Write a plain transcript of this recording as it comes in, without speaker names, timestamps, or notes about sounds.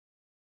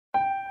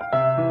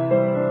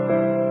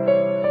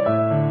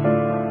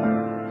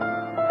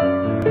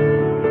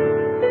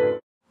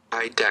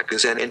iDeck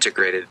is an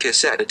integrated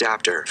cassette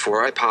adapter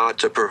for iPod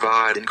to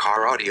provide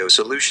in-car audio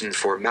solution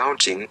for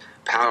mounting,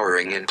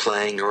 powering and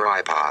playing your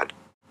iPod.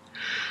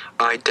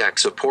 iDeck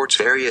supports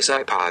various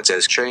iPods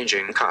as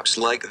changing cups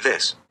like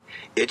this.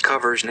 It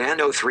covers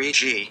Nano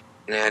 3G,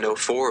 Nano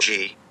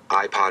 4G,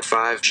 iPod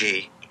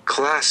 5G,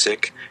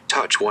 Classic,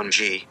 Touch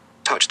 1G,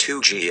 Touch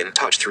 2G and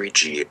Touch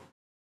 3G.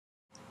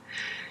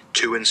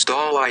 To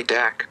install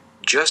iDeck,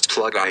 just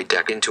plug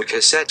iDeck into a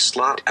cassette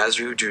slot as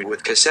you do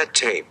with cassette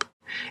tape.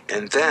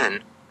 And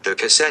then, the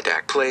cassette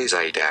deck plays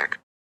iDeck.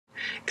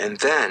 And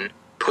then,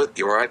 put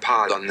your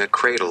iPod on the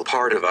cradle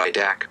part of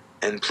iDeck,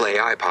 and play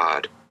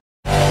iPod.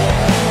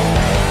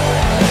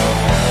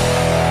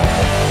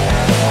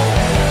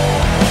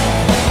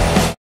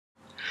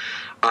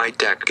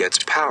 iDeck gets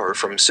power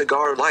from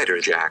cigar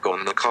lighter jack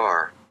on the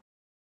car.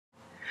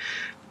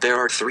 There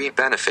are 3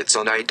 benefits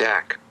on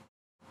iDeck.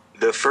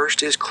 The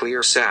first is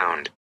clear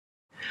sound.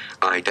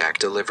 iDeck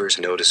delivers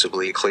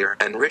noticeably clear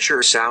and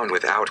richer sound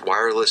without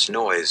wireless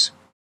noise.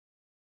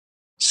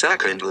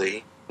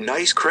 Secondly,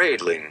 nice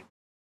cradling.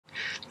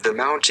 The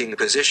mounting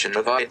position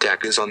of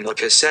iDeck is on the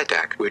cassette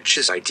deck, which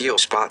is ideal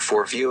spot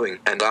for viewing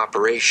and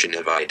operation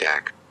of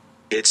iDeck.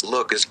 Its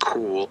look is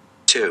cool,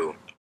 too.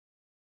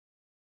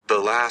 The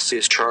last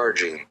is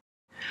charging.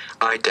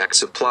 iDeck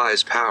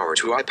supplies power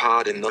to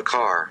iPod in the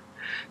car,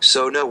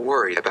 so no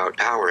worry about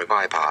power of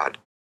iPod.